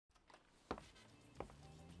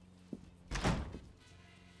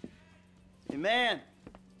Hey, man.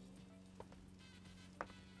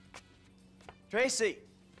 Tracy.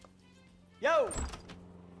 Yo.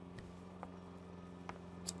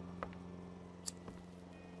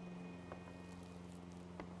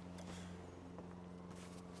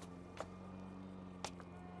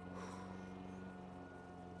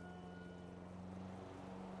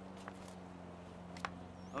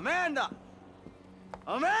 Amanda!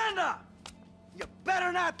 Amanda! You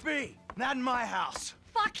better not be! Not in my house.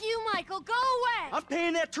 Fuck you, Michael. Go away! I'm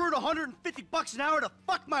paying that turd $150 an hour to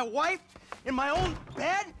fuck my wife in my own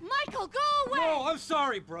bed? Michael, go away! No, I'm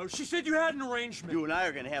sorry, bro. She said you had an arrangement. You and I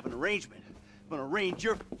are gonna have an arrangement. I'm gonna arrange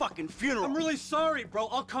your fucking funeral. I'm really sorry, bro.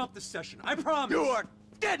 I'll comp the session. I promise. You are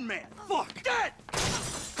dead, man! Fuck! Dead!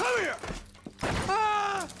 Come here!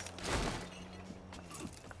 Ah!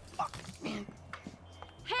 Fuck, man.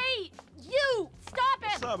 Hey, you! Stop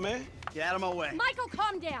it! What's up, man? Get out of my way. Michael,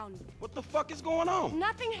 calm down. What the fuck is going on?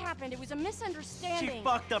 Nothing happened. It was a She misunderstanding.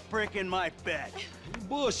 fucked a brick in my bed. You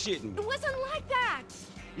bullshitting. It wasn't like that.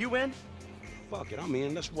 You in? Fuck it, I'm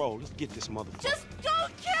in. Let's roll. Let's get this motherfucker. Just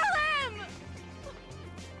don't kill him!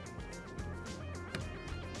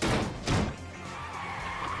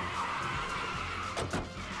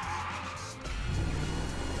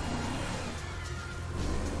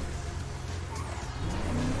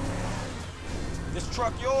 This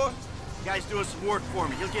truck yours? Guy's doing some work for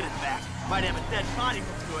me. He'll get it back. Might have a dead body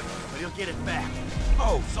for good, but he'll get it back.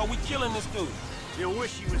 Oh, so we killing this dude. You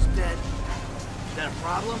wish he was dead. Is that a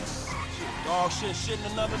problem? Shit, dog shit shitting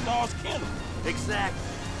another dog's kennel. Exactly.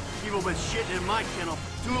 People been shitting in my kennel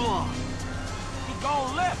for too long. He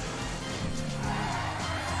gone left.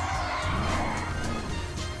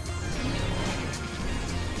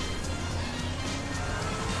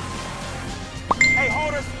 Hey,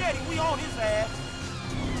 hold her steady. We on his ass.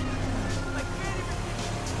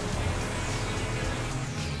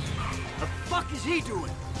 The fuck is he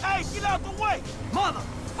doing? Hey, get out the way.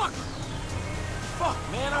 Motherfucker! Fuck,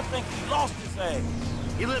 man, I think he lost his ass.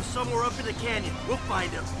 He lives somewhere up in the canyon. We'll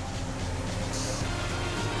find him.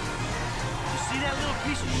 You see that little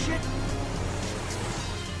piece of shit?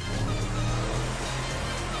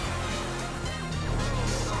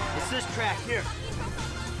 It's this track here.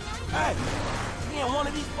 Hey, he in one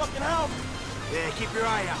of these fucking houses. Yeah, keep your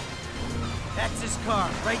eye out. That's his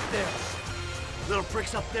car, right there. Little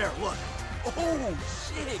prick's up there, look. Oh,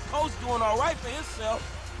 shit. Coach doing all right for himself.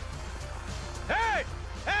 Hey!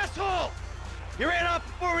 Asshole! You ran off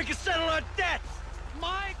before we could settle our debts!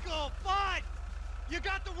 Michael, Bud! You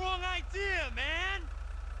got the wrong idea, man!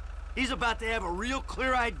 He's about to have a real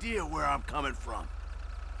clear idea where I'm coming from.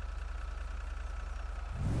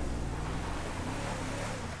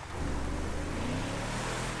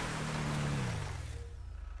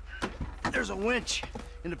 There's a winch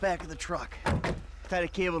in the back of the truck. Tied a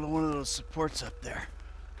cable to one of those supports up there.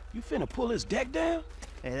 You finna pull his deck down?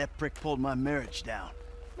 Hey, that prick pulled my marriage down.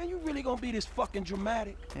 Man, you really gonna be this fucking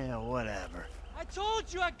dramatic? Yeah, whatever. I told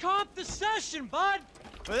you I'd comp the session, Bud!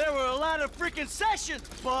 But there were a lot of freaking sessions,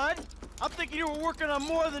 bud! I'm thinking you were working on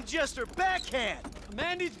more than just her backhand!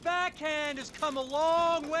 Mandy's backhand has come a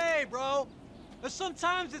long way, bro. But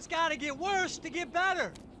sometimes it's gotta get worse to get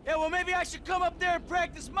better. Yeah, well, maybe I should come up there and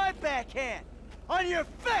practice my backhand! On your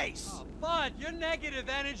face! Oh, Bud, your negative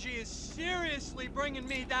energy is seriously bringing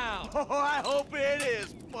me down. Oh, I hope it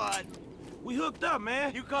is, bud! We hooked up,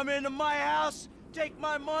 man. You come into my house, take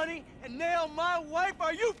my money, and nail my wife?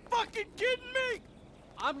 Are you fucking kidding me?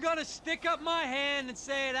 I'm gonna stick up my hand and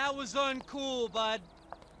say that was uncool, Bud.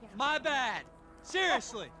 My bad.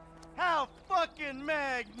 Seriously. How fucking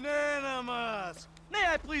magnanimous! May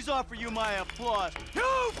I please offer you my applause?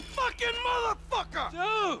 You fucking motherfucker!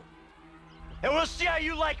 Dude! And we'll see how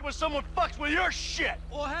you like it when someone fucks with your shit!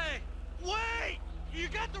 Oh, hey! Wait! You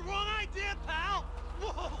got the wrong idea, pal!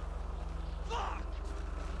 Whoa! Fuck!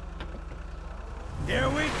 Here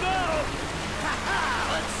we go! Ha ha!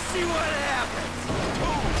 Let's see what happens!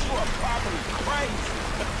 Dude, you are probably crazy.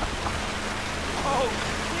 Oh,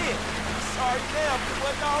 shit. Sorry, damn, you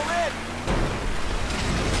wasn't already.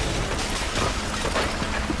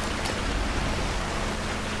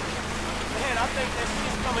 Man, I think that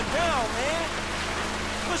shit's coming down, man.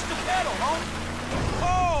 Push the pedal, homie.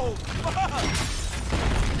 Oh, fuck.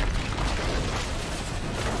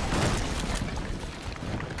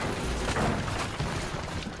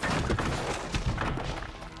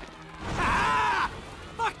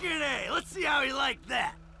 Fucking A! Let's see how he liked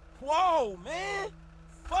that! Whoa, man.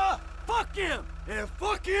 Fuck. Fuck him! And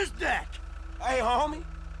fuck his deck! Hey, homie.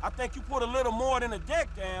 I think you put a little more than a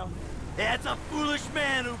deck down. That's a foolish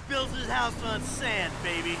man who builds his house on sand,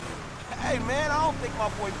 baby. Hey, man, I don't think my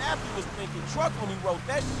boy Matthew was thinking truck when he wrote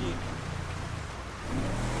that shit.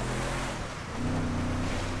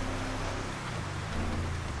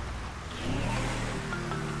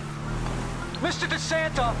 Mr.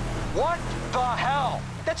 DeSanta, what the hell?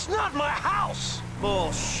 That's not my house!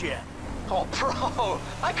 Bullshit. Oh, bro,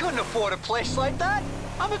 I couldn't afford a place like that.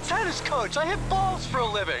 I'm a tennis coach. I hit balls for a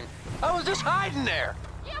living. I was just hiding there.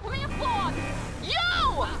 Give me a phone!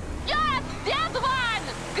 You! Yes, that one!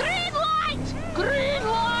 Green light! Green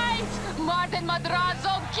light! Martin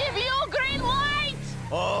Madrazo, give you green light!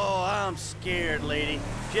 Oh, I'm scared, lady.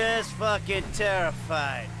 Just fucking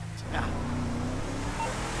terrified.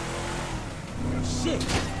 Shit,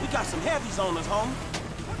 we got some heavies on us, homie.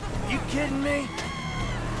 You kidding me?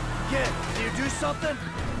 Kid, do you do something?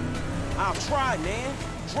 I'll try, man.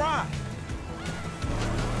 Try.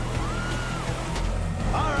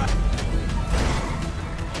 All right.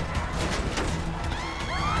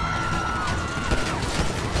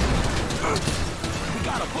 We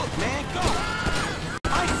got a book, man. Go.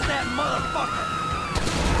 Ice that motherfucker!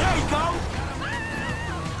 There you go.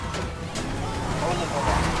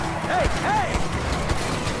 Hey, hey!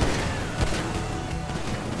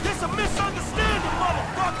 This a misunderstanding,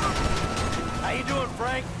 motherfucker. How you doing,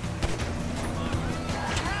 Frank?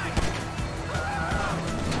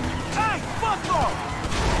 Hey, fuck off.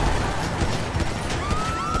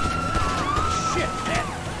 Shit, man!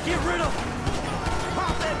 Get rid of him!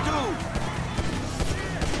 Pop that dude.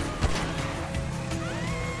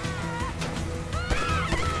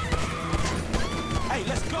 Hey,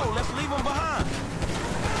 let's go. Let's leave him behind.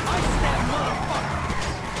 Ice that motherfucker!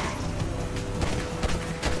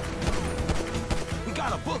 We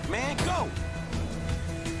got a book, man. Go.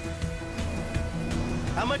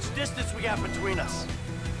 How much distance we got between us?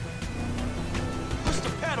 Push the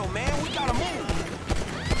pedal, man. We gotta move.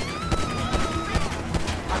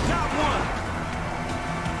 I got one.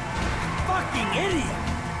 Fucking idiot!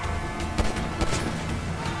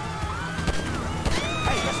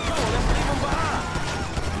 Hey, let's go. Let's leave him behind.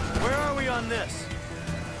 Where are we on this?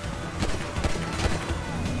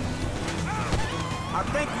 I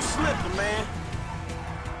think you slipped him, man.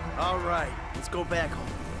 All right, let's go back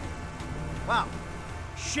home. Wow,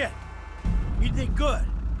 shit. You did good.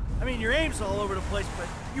 I mean, your aim's all over the place, but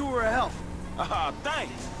you were a help.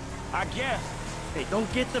 Thanks. I guess. Hey,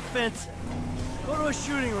 don't get defensive. Go to a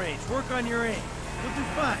shooting range, work on your aim. You'll do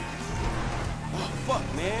fine. Oh,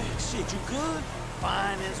 fuck, man. Shit, you good?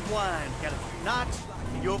 Fine as wine. Got a few knocks.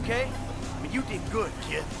 You okay? I mean, you did good,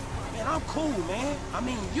 kid. Man, I'm cool, man. I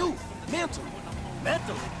mean, you. Mentally.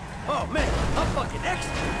 Mentally? Oh, man, I'm fucking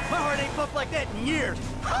excellent. My heart ain't pumped like that in years.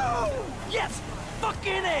 Oh, yes!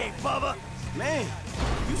 Fucking A, Bubba! Man,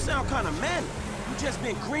 you sound kind of manly. You just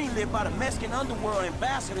been greenlit by the Mexican underworld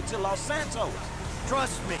ambassador to Los Santos.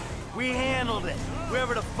 Trust me, we handled it.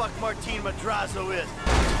 Whoever the fuck Martin Madrazo is.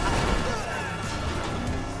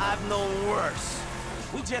 I've known worse.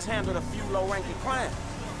 We just handled a few low-ranking crimes.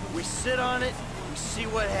 We sit on it, we see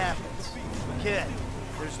what happens. Kid,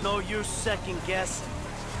 there's no use second guessing.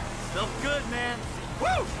 Felt good, man.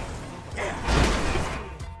 Woo! Yeah.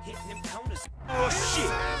 Hitting them counters. Oh, shit.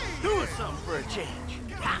 Doing something for a change.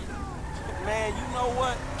 Man, you know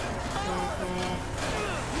what?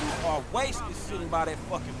 You are wasted sitting by that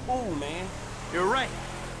fucking pool, man. You're right.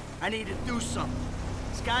 I need to do something.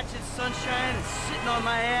 Scotch and sunshine and sitting on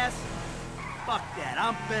my ass? Fuck that,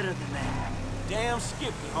 I'm better than that. Damn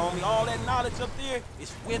Skippy, homie. All that knowledge up there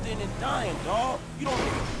is withering and dying, dog. You don't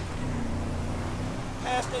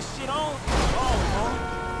pass that shit on? Oh, homie.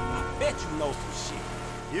 I bet you know some shit.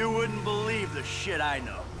 You wouldn't believe the shit I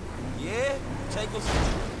know. Yeah? Taking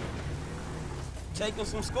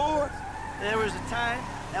some scores? There was a time,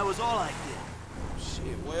 that was all I did.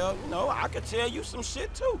 Shit, well, you know, I could tell you some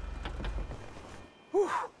shit, too. Whew.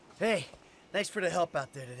 Hey, thanks for the help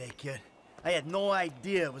out there today, kid. I had no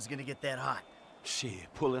idea it was gonna get that hot.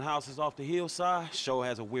 Shit, pulling houses off the hillside sure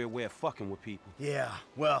has a weird way of fucking with people. Yeah,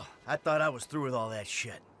 well, I thought I was through with all that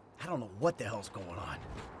shit. I don't know what the hell's going on.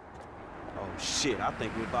 Oh, shit, I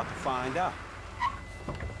think we're about to find out.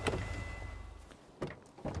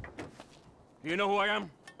 You know who I am?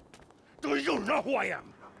 Do you know who I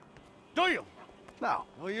am? Do you? No.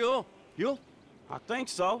 Oh, you? You? I think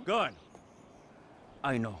so. Good.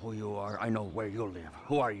 I know who you are. I know where you live.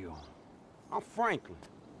 Who are you? I'm Franklin.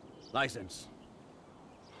 License.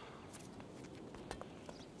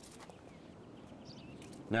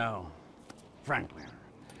 Now, Franklin,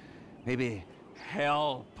 maybe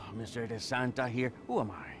help Mr. DeSanta here. Who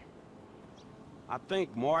am I? I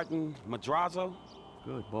think Martin Madrazo.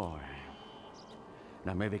 Good boy.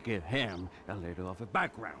 Now maybe give him a little of a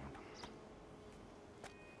background.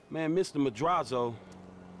 Man, Mr. Madrazo,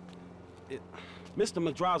 Mr.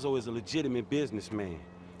 Madrazo is a legitimate businessman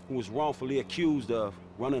who was wrongfully accused of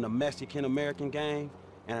running a Mexican-American gang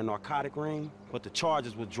and a narcotic ring, but the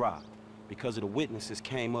charges were dropped because of the witnesses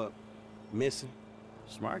came up missing.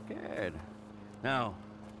 Smart kid. Now,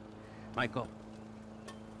 Michael,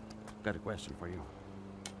 got a question for you.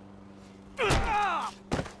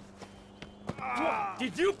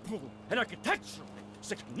 Did you pull an architecturally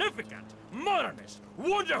significant, modernist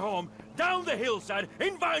wonder home down the hillside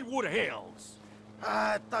in Vinewood Hills?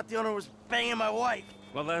 I thought the owner was banging my wife.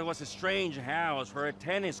 Well, that was a strange house for a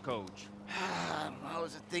tennis coach. I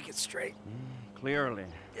wasn't thinking straight. Clearly.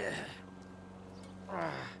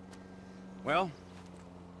 Well,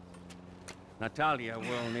 Natalia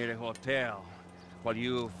will need a hotel while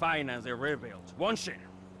you finance the rebuild, won't she?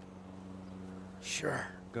 Sure.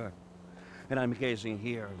 Good. And I'm guessing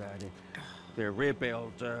here that the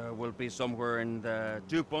rebuild will be somewhere in the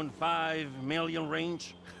 2.5 million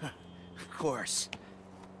range? Of course.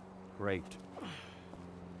 Great.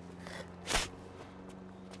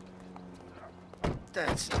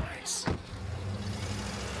 That's nice.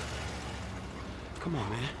 Come on,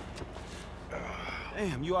 man.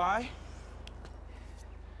 Damn, you all right?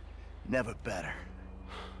 Never better.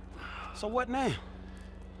 So what now?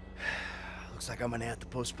 Looks like I'm gonna have to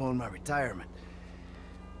postpone my retirement.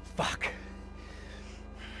 Fuck.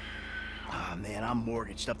 Oh man, I'm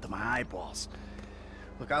mortgaged up to my eyeballs.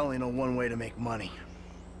 Look, I only know one way to make money.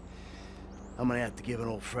 I'm gonna have to give an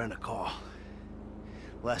old friend a call.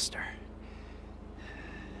 Lester.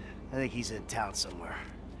 I think he's in town somewhere.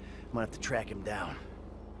 I'm gonna have to track him down.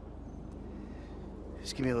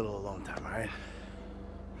 Just give me a little alone time, all right?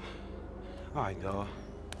 All right, dawg.